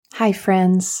Hi,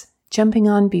 friends. Jumping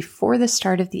on before the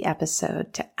start of the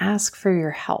episode to ask for your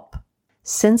help.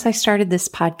 Since I started this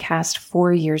podcast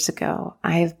 4 years ago,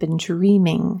 I have been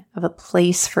dreaming of a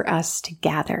place for us to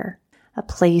gather, a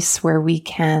place where we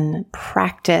can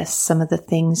practice some of the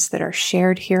things that are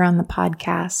shared here on the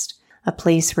podcast, a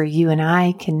place where you and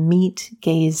I can meet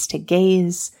gaze to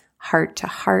gaze, heart to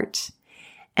heart,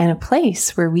 and a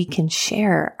place where we can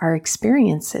share our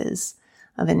experiences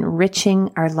of enriching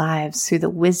our lives through the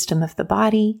wisdom of the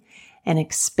body and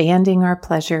expanding our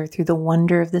pleasure through the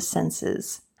wonder of the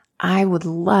senses. I would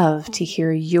love to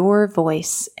hear your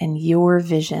voice and your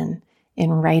vision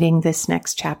in writing this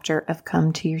next chapter of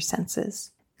Come to Your Senses.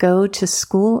 Go to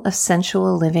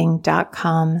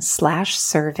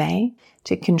schoolofsensualliving.com/survey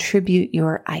to contribute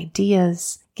your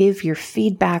ideas, give your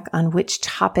feedback on which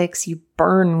topics you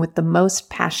burn with the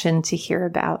most passion to hear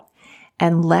about,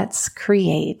 and let's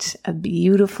create a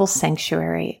beautiful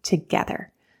sanctuary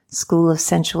together.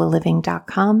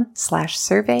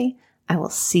 schoolofsensualliving.com/survey. I will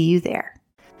see you there.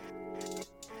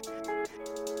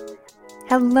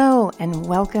 Hello, and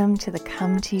welcome to the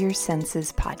Come to Your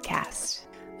Senses podcast.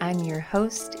 I'm your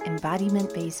host,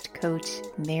 embodiment-based coach,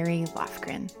 Mary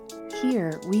Lofgren.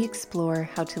 Here, we explore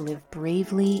how to live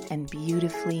bravely and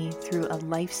beautifully through a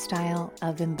lifestyle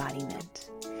of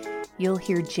embodiment. You'll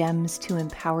hear gems to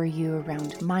empower you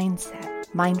around mindset,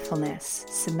 mindfulness,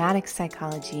 somatic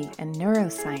psychology, and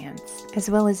neuroscience, as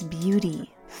well as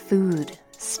beauty, food,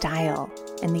 style,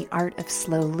 and the art of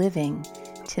slow living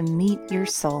to meet your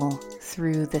soul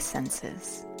through the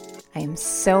senses. I am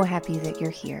so happy that you're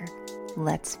here.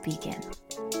 Let's begin.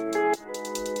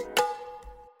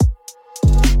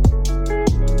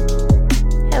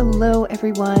 Hello,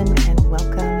 everyone, and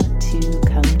welcome to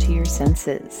Come to Your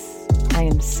Senses. I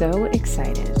am so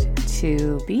excited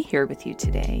to be here with you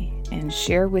today and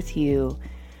share with you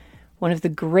one of the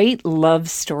great love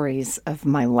stories of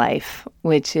my life,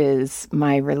 which is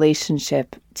my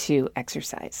relationship to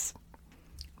exercise.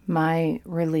 My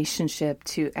relationship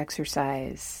to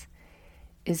exercise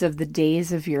is of the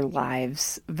days of your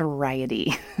lives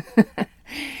variety.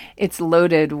 It's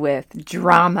loaded with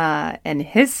drama and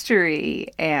history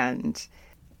and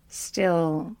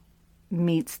still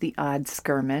meets the odd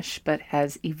skirmish, but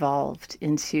has evolved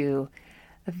into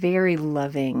a very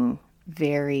loving,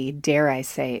 very, dare I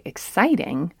say,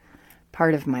 exciting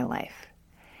part of my life.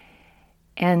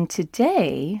 And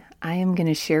today, I am going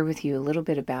to share with you a little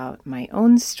bit about my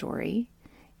own story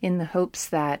in the hopes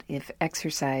that if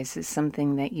exercise is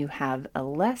something that you have a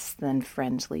less than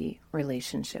friendly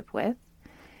relationship with,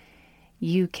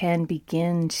 you can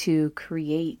begin to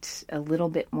create a little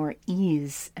bit more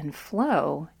ease and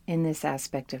flow in this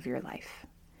aspect of your life.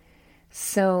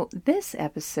 So this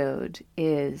episode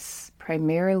is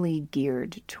primarily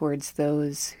geared towards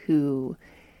those who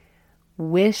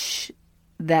wish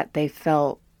that they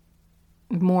felt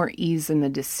more ease in the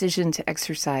decision to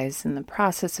exercise, in the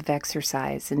process of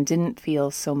exercise, and didn't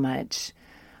feel so much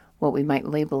what we might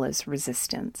label as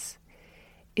resistance.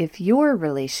 If your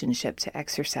relationship to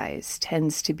exercise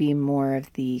tends to be more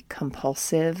of the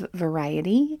compulsive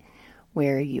variety,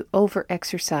 where you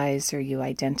over-exercise or you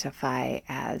identify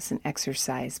as an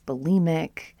exercise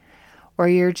bulimic, or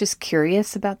you're just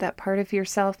curious about that part of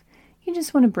yourself, you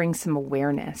just want to bring some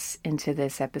awareness into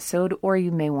this episode, or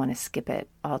you may want to skip it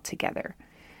altogether.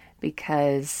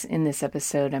 Because in this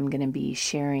episode, I'm going to be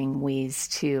sharing ways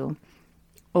to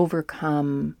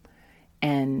overcome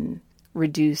and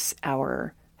reduce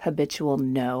our habitual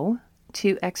no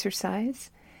to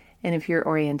exercise. And if your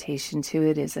orientation to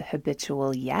it is a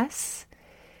habitual yes,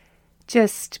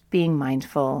 just being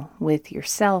mindful with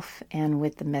yourself and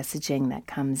with the messaging that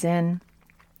comes in.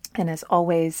 And as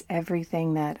always,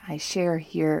 everything that I share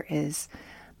here is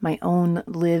my own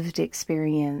lived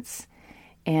experience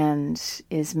and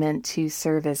is meant to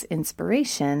serve as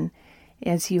inspiration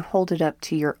as you hold it up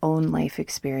to your own life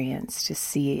experience to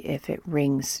see if it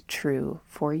rings true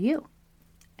for you.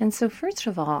 And so first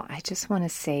of all, I just want to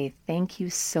say thank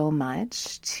you so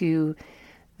much to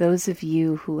those of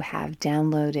you who have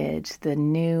downloaded the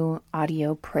new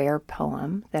audio prayer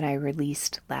poem that I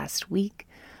released last week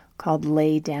called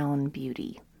Lay Down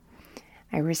Beauty.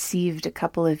 I received a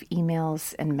couple of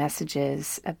emails and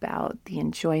messages about the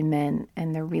enjoyment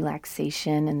and the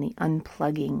relaxation and the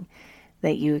unplugging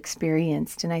that you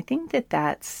experienced. And I think that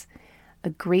that's a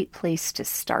great place to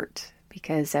start,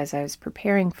 because as I was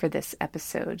preparing for this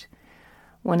episode,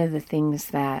 one of the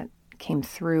things that came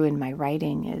through in my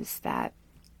writing is that,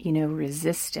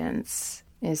 resistance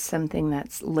is something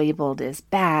that's labeled as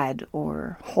bad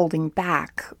or holding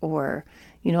back or,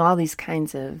 all these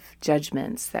kinds of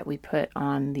judgments that we put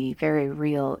on the very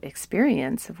real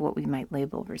experience of what we might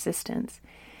label resistance.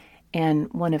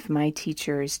 And one of my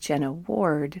teachers, Jenna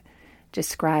Ward,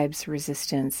 describes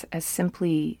resistance as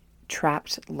simply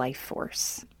trapped life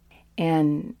force.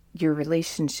 And your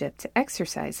relationship to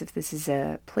exercise, if this is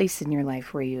a place in your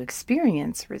life where you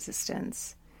experience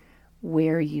resistance,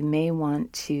 where you may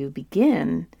want to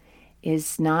begin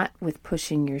is not with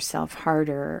pushing yourself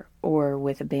harder or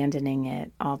with abandoning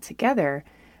it altogether,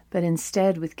 but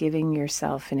instead with giving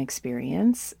yourself an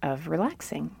experience of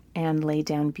relaxing. And Lay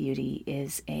Down Beauty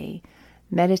is a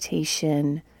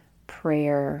meditation,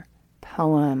 prayer,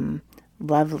 poem,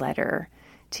 love letter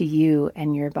to you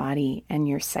and your body and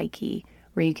your psyche,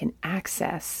 where you can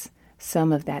access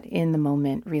some of that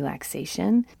in-the-moment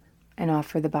relaxation and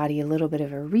offer the body a little bit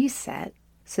of a reset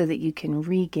so that you can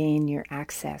regain your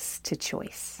access to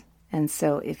choice. And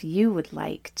so if you would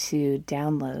like to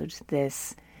download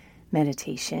this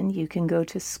meditation, you can go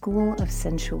to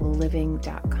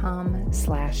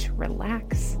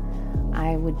schoolofsensualliving.com/relax.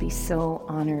 I would be so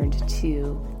honored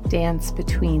to dance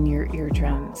between your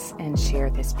eardrums and share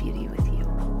this beauty with you.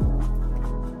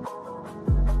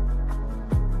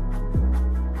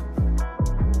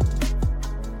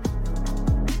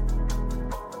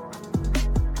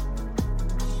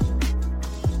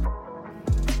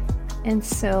 And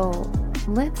so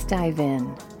let's dive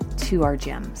in to our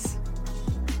gems.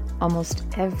 Almost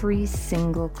every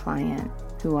single client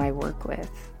who I work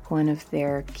with, one of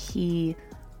their key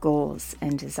goals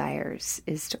and desires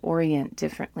is to orient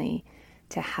differently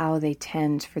to how they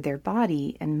tend for their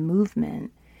body, and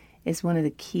movement is one of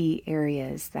the key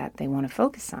areas that they want to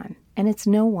focus on. And it's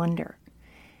no wonder.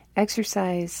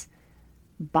 Exercise,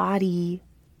 body,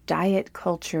 diet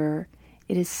culture,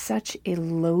 it is such a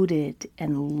loaded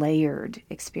and layered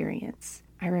experience.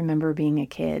 I remember being a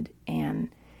kid and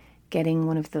getting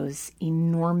one of those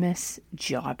enormous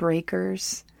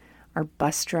jawbreakers. Our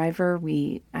bus driver,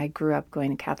 I grew up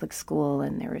going to Catholic school,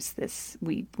 and there was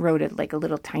we rode it like a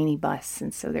little tiny bus,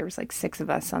 and so there was like 6 of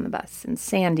us on the bus. And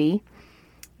Sandy,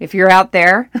 if you're out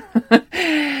there,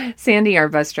 Sandy, our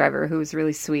bus driver, who was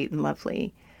really sweet and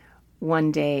lovely,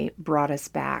 one day brought us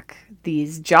back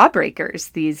these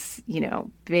jawbreakers, these,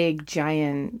 big,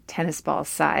 giant tennis ball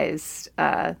sized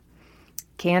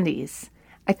candies.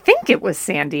 I think it was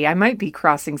Sandy. I might be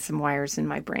crossing some wires in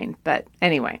my brain, but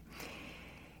anyway.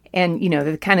 And,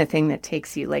 the kind of thing that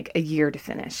takes you like a year to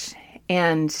finish.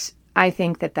 And I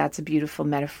think that that's a beautiful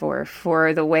metaphor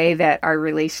for the way that our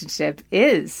relationship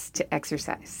is to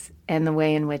exercise, and the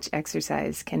way in which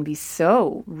exercise can be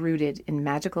so rooted in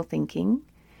magical thinking,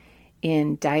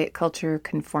 in diet culture,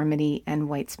 conformity, and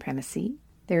white supremacy.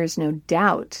 There is no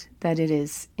doubt that it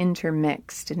is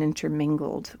intermixed and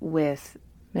intermingled with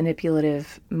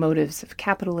manipulative motives of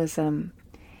capitalism.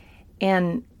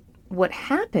 And what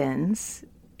happens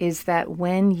is that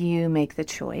when you make the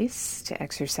choice to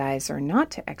exercise or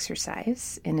not to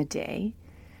exercise in a day,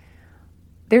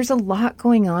 there's a lot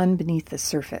going on beneath the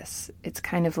surface. It's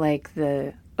kind of like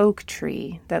the oak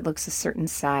tree that looks a certain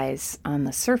size on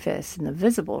the surface in the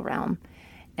visible realm.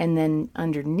 And then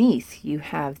underneath, you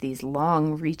have these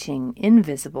long-reaching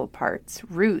invisible parts,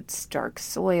 roots, dark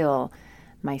soil,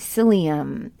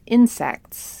 mycelium,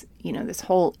 insects, this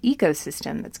whole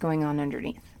ecosystem that's going on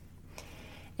underneath.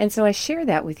 And so I share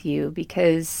that with you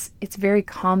because it's very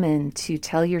common to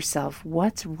tell yourself,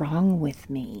 what's wrong with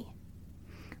me?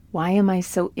 Why am I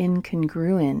so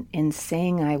incongruent in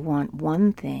saying I want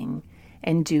one thing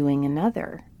and doing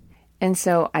another? And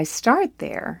so I start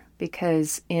there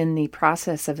because in the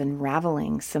process of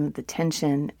unraveling some of the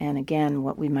tension and, again,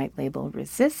 what we might label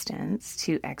resistance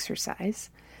to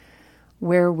exercise,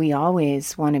 where we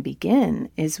always want to begin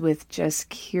is with just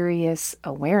curious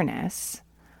awareness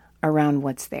around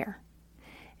what's there.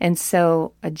 And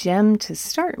so a gem to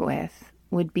start with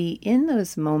would be in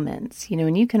those moments,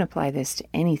 and you can apply this to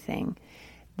anything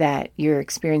that you're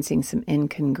experiencing some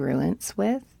incongruence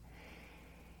with,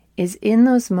 is in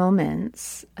those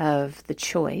moments of the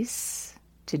choice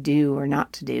to do or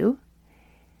not to do.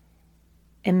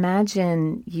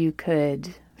 Imagine you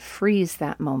could freeze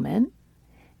that moment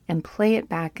and play it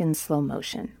back in slow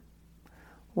motion.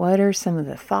 What are some of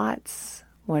the thoughts?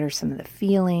 What are some of the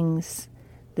feelings,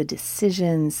 the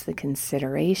decisions, the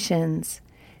considerations?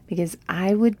 Because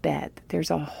I would bet that there's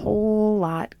a whole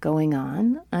lot going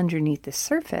on underneath the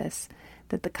surface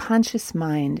that the conscious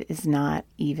mind is not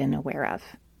even aware of.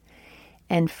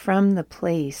 And from the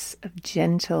place of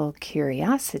gentle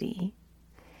curiosity,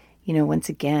 once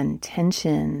again,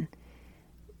 tension,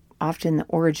 often the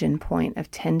origin point of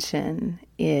tension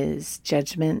is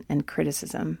judgment and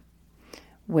criticism,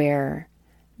 where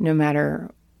no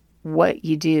matter what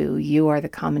you do, you are the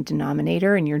common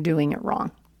denominator and you're doing it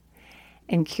wrong.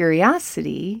 And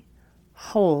curiosity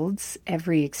holds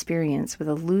every experience with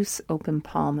a loose, open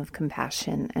palm of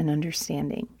compassion and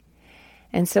understanding.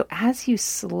 And so as you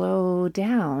slow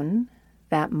down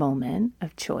that moment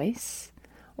of choice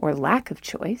or lack of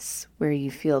choice, where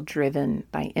you feel driven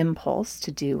by impulse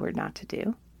to do or not to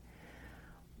do,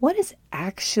 what is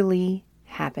actually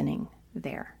happening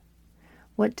there?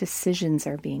 What decisions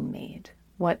are being made?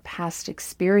 What past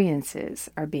experiences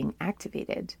are being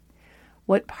activated?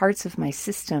 What parts of my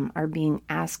system are being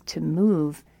asked to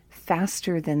move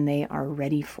faster than they are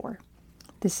ready for?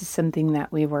 This is something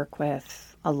that we work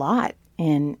with a lot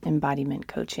in embodiment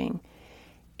coaching,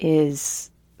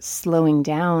 is slowing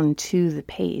down to the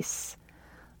pace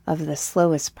of the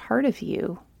slowest part of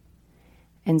you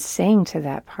and saying to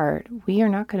that part, we are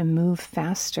not going to move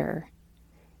faster,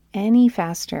 any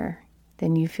faster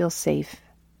than you feel safe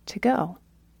to go.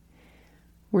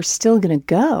 We're still going to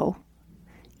go.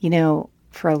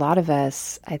 For a lot of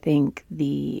us, I think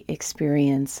the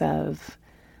experience of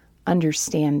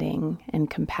understanding and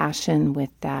compassion with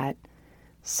that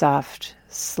soft,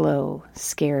 slow,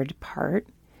 scared part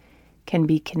can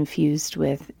be confused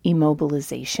with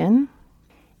immobilization.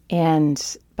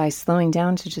 And by slowing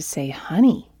down to just say,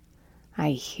 honey,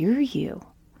 I hear you.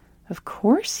 Of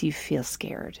course you feel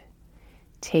scared.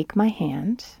 Take my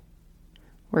hand.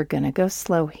 We're going to go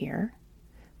slow here,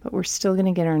 but we're still going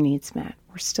to get our needs met.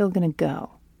 We're still going to go,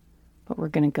 but we're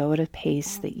going to go at a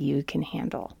pace that you can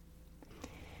handle.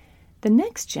 The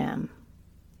next gem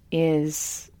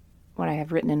is what I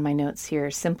have written in my notes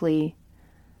here, simply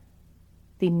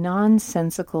the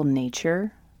nonsensical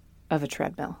nature of a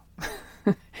treadmill.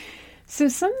 So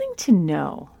something to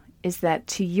know is that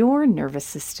to your nervous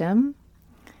system,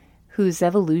 whose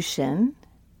evolution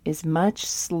is much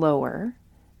slower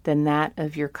than that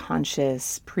of your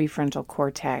conscious prefrontal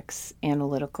cortex,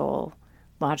 analytical,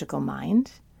 logical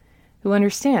mind, who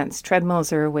understands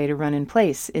treadmills are a way to run in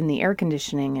place in the air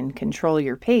conditioning and control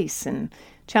your pace and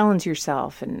challenge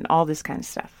yourself and all this kind of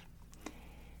stuff.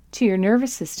 To your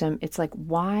nervous system, it's like,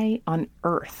 why on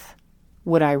earth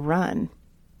would I run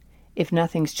if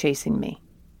nothing's chasing me?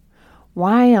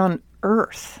 Why on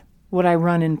earth would I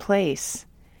run in place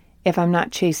if I'm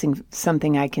not chasing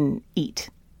something I can eat?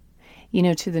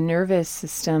 To the nervous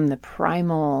system, the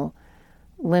primal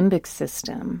limbic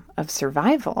system of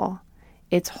survival,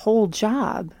 its whole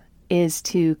job is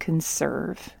to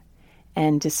conserve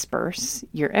and disperse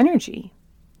your energy.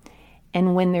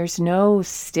 And when there's no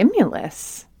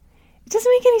stimulus, it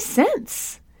doesn't make any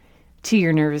sense to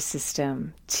your nervous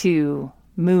system to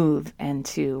move and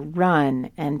to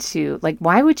run and to,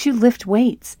 why would you lift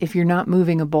weights if you're not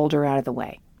moving a boulder out of the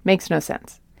way? Makes no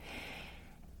sense.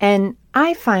 And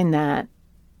I find that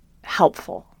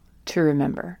helpful to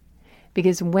remember,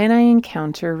 because when I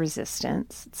encounter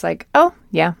resistance, it's like, oh,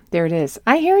 yeah, there it is.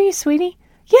 I hear you, sweetie.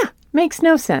 Yeah, makes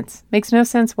no sense. Makes no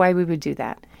sense why we would do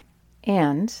that.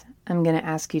 And I'm going to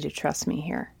ask you to trust me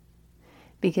here,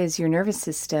 because your nervous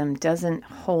system doesn't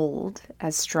hold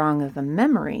as strong of a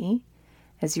memory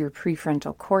as your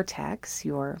prefrontal cortex,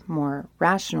 your more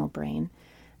rational brain.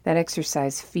 That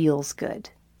exercise feels good.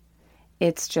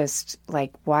 It's just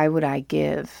like, why would I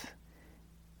give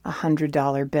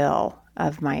 $100 bill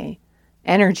of my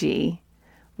energy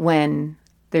when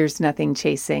there's nothing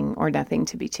chasing or nothing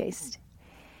to be chased?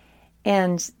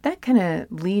 And that kind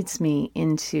of leads me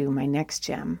into my next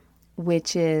gem,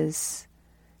 which has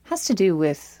to do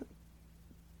with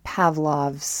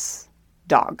Pavlov's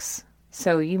dogs.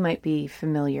 So you might be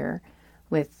familiar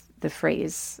with the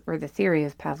phrase or the theory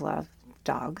of Pavlov's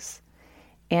dogs.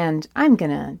 And I'm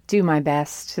going to do my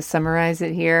best to summarize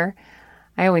it here.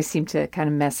 I always seem to kind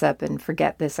of mess up and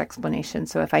forget this explanation.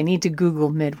 So if I need to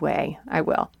Google midway, I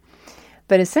will.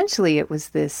 But essentially, it was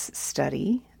this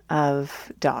study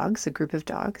of dogs, a group of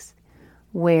dogs,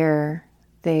 where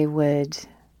they would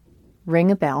ring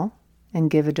a bell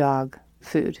and give a dog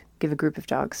food, give a group of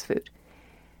dogs food.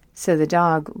 So the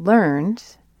dog learned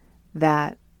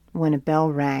that when a bell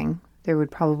rang, there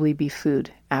would probably be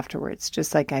food afterwards.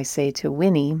 Just like I say to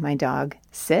Winnie, my dog,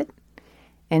 sit,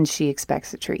 and she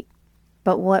expects a treat.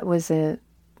 But what was an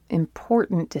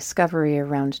important discovery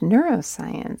around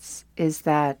neuroscience is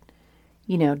that,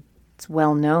 it's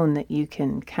well known that you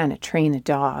can kind of train a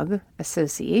dog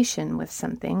association with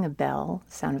something, a bell,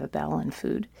 sound of a bell, and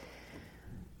food.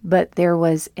 But there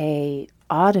was a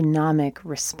autonomic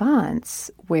response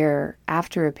where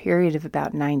after a period of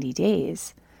about 90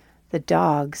 days, the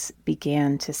dogs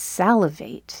began to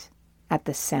salivate at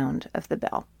the sound of the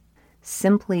bell.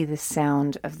 Simply the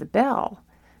sound of the bell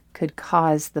could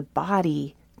cause the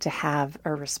body to have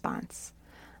a response.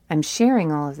 I'm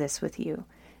sharing all of this with you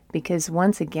because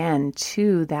once again,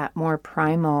 to that more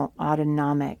primal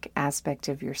autonomic aspect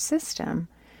of your system,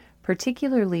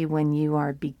 particularly when you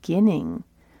are beginning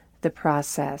the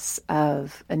process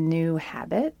of a new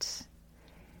habit,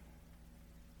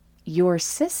 your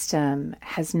system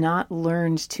has not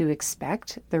learned to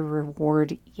expect the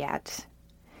reward yet.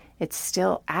 It's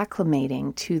still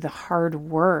acclimating to the hard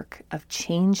work of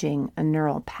changing a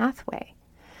neural pathway.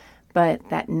 But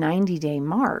that 90-day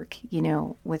mark,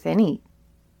 with any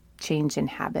change in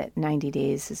habit, 90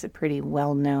 days is a pretty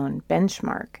well-known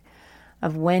benchmark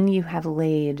of when you have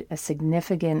laid a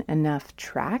significant enough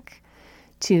track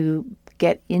to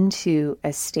get into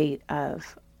a state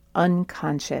of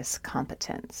unconscious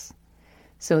competence.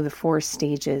 So the 4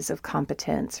 stages of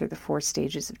competence or the 4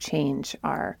 stages of change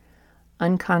are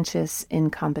unconscious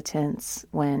incompetence,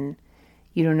 when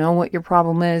you don't know what your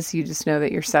problem is, you just know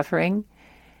that you're suffering.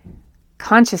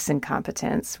 Conscious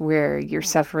incompetence, where you're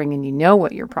suffering and you know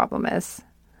what your problem is.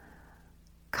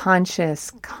 Conscious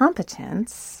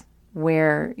competence,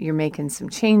 where you're making some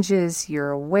changes, you're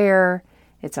aware,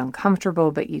 it's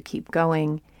uncomfortable, but you keep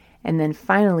going. And then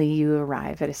finally, you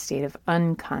arrive at a state of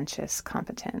unconscious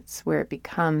competence, where it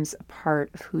becomes a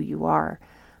part of who you are,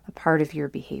 a part of your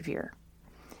behavior.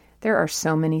 There are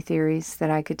so many theories that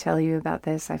I could tell you about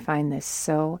this. I find this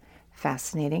so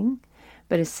fascinating.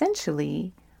 But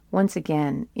essentially, once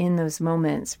again, in those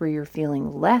moments where you're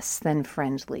feeling less than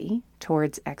friendly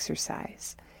towards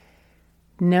exercise,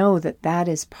 know that that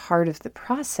is part of the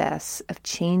process of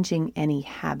changing any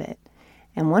habit.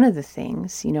 And one of the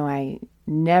things, I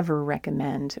never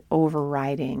recommend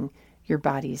overriding your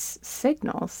body's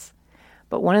signals.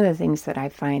 But one of the things that I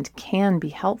find can be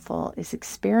helpful is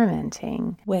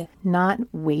experimenting with not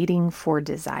waiting for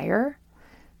desire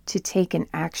to take an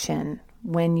action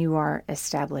when you are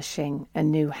establishing a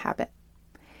new habit.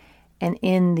 And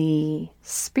in the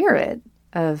spirit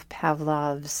of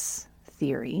Pavlov's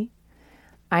theory,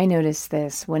 I notice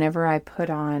this whenever I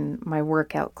put on my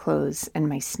workout clothes and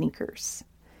my sneakers.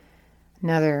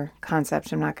 Another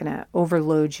concept, I'm not going to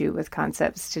overload you with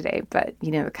concepts today, but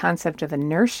the concept of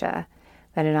inertia,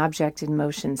 that an object in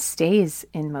motion stays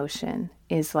in motion,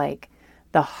 is like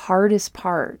the hardest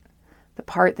part, the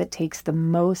part that takes the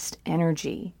most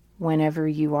energy whenever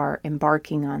you are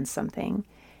embarking on something,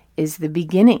 is the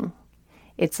beginning.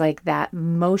 It's like that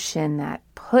motion that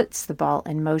puts the ball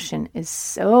in motion is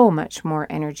so much more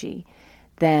energy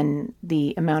than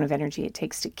the amount of energy it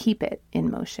takes to keep it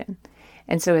in motion.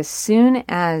 And so as soon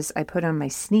as I put on my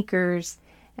sneakers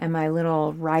and my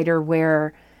little rider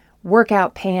wear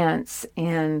workout pants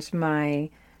and my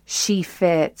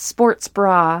SheFit sports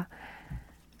bra,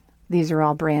 these are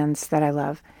all brands that I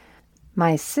love,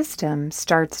 my system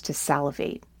starts to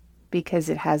salivate because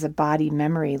it has a body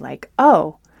memory like,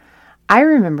 oh, I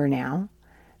remember now,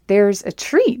 there's a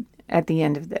treat at the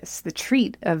end of this, the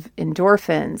treat of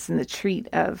endorphins and the treat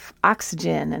of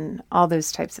oxygen and all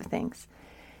those types of things.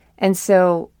 And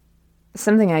so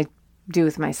something I do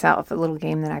with myself, a little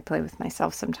game that I play with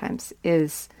myself sometimes,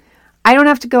 is I don't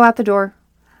have to go out the door.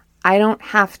 I don't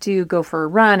have to go for a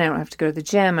run. I don't have to go to the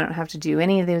gym. I don't have to do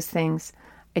any of those things.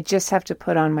 I just have to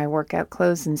put on my workout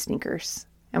clothes and sneakers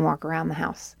and walk around the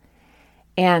house.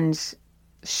 And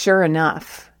sure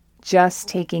enough, just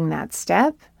taking that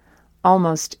step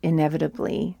almost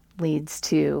inevitably leads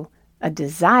to a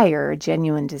desire, a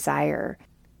genuine desire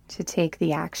to take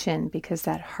the action because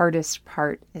that hardest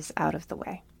part is out of the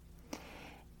way.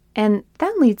 And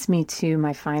that leads me to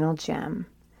my final gem,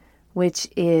 which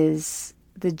is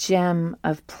the gem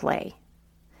of play.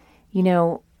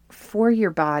 For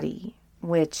your body,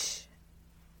 which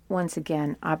once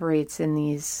again operates in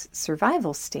these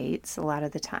survival states a lot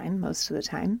of the time, most of the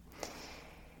time,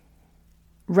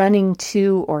 running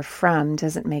to or from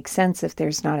doesn't make sense if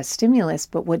there's not a stimulus,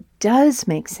 but what does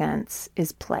make sense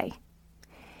is play.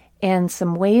 And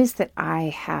some ways that I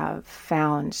have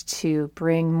found to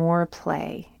bring more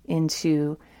play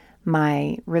into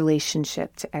my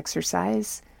relationship to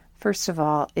exercise, first of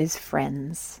all, is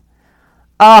friends.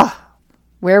 Oh,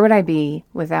 where would I be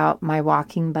without my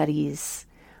walking buddies?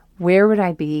 Where would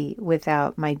I be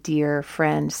without my dear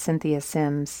friend Cynthia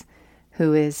Sims,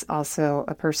 who is also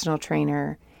a personal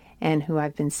trainer and who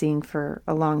I've been seeing for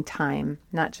a long time,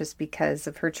 not just because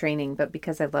of her training, but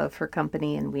because I love her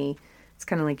company, and it's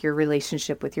kind of like your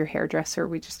relationship with your hairdresser.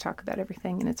 We just talk about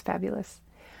everything and it's fabulous.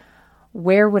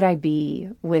 Where would I be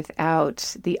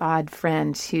without the odd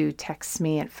friend who texts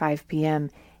me at 5 p.m.,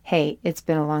 hey, it's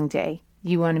been a long day.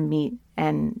 You want to meet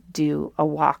and do a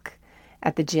walk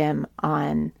at the gym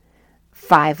on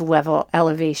 5-level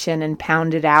elevation and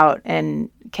pound it out. And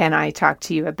can I talk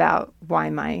to you about why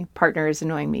my partner is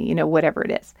annoying me? Whatever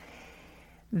it is.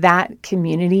 That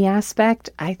community aspect,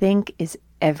 I think, is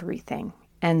everything.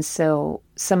 And so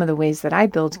some of the ways that I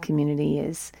build community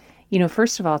is,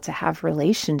 first of all, to have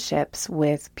relationships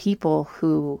with people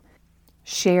who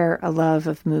share a love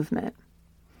of movement.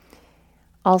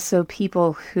 Also,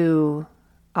 people who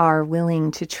are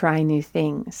willing to try new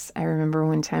things. I remember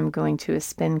one time going to a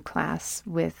spin class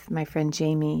with my friend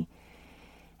Jamie,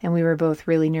 and we were both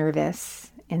really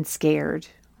nervous and scared.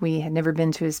 We had never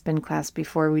been to a spin class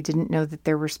before. We didn't know that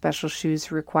there were special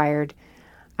shoes required.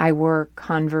 I wore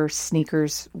Converse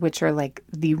sneakers, which are like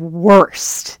the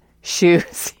worst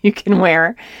shoes you can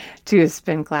wear to a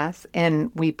spin class.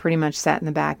 And we pretty much sat in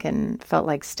the back and felt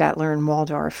like Statler and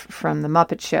Waldorf from The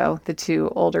Muppet Show, the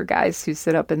two older guys who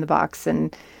sit up in the box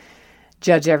and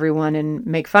judge everyone and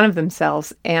make fun of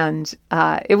themselves. And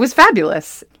it was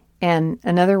fabulous. And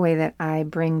another way that I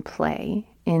bring play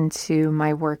into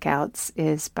my workouts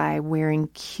is by wearing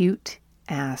cute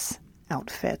ass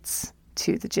outfits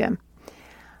to the gym.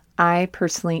 I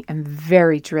personally am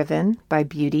very driven by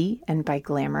beauty and by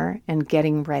glamour and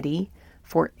getting ready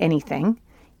for anything,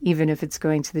 even if it's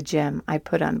going to the gym. I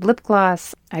put on lip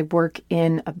gloss. I work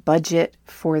in a budget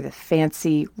for the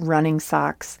fancy running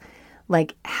socks.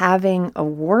 Like, having a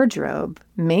wardrobe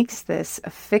makes this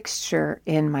a fixture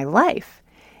in my life.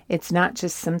 It's not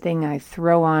just something I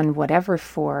throw on whatever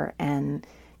for and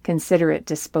consider it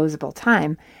disposable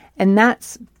time. And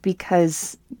that's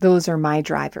because those are my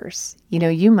drivers.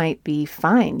 You might be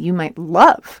fine. You might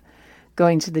love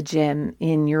going to the gym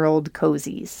in your old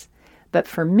cozies. But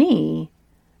for me,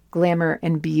 glamour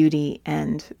and beauty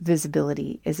and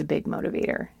visibility is a big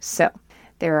motivator. So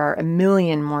there are a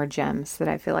million more gems that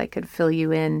I feel I could fill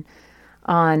you in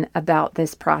on about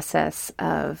this process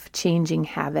of changing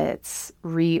habits,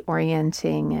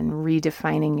 reorienting and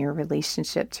redefining your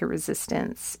relationship to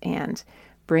resistance, and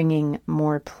bringing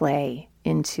more play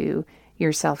into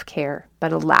your self-care.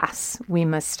 But alas, we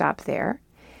must stop there.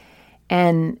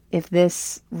 And if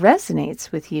this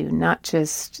resonates with you, not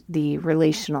just the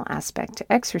relational aspect to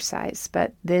exercise,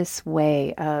 but this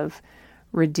way of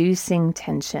reducing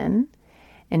tension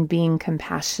and being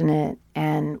compassionate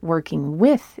and working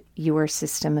with your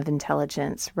system of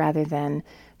intelligence rather than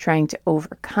trying to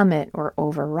overcome it or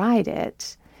override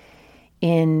it,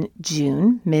 in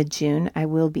June, mid-June, I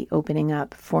will be opening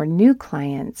up for new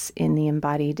clients in the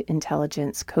Embodied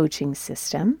Intelligence coaching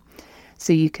system.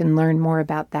 So you can learn more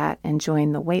about that and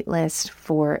join the waitlist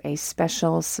for a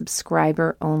special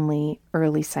subscriber-only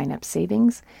early sign-up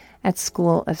savings at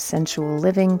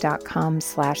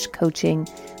schoolofsensualliving.com/coaching.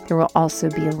 There will also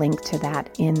be a link to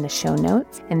that in the show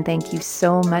notes. And thank you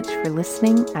so much for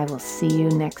listening. I will see you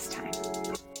next time.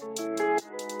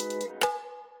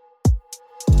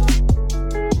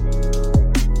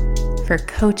 For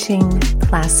coaching,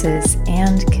 classes,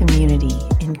 and community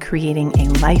in creating a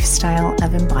lifestyle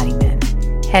of embodiment,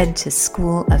 head to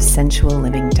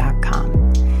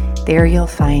schoolofsensualliving.com. There you'll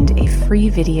find a free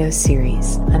video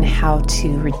series on how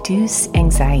to reduce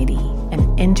anxiety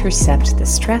and intercept the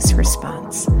stress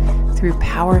response through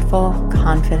powerful,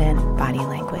 confident body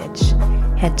language.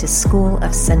 Head to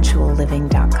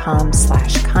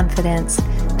schoolofsensualliving.com/confidence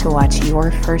to watch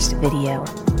your first video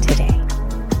today.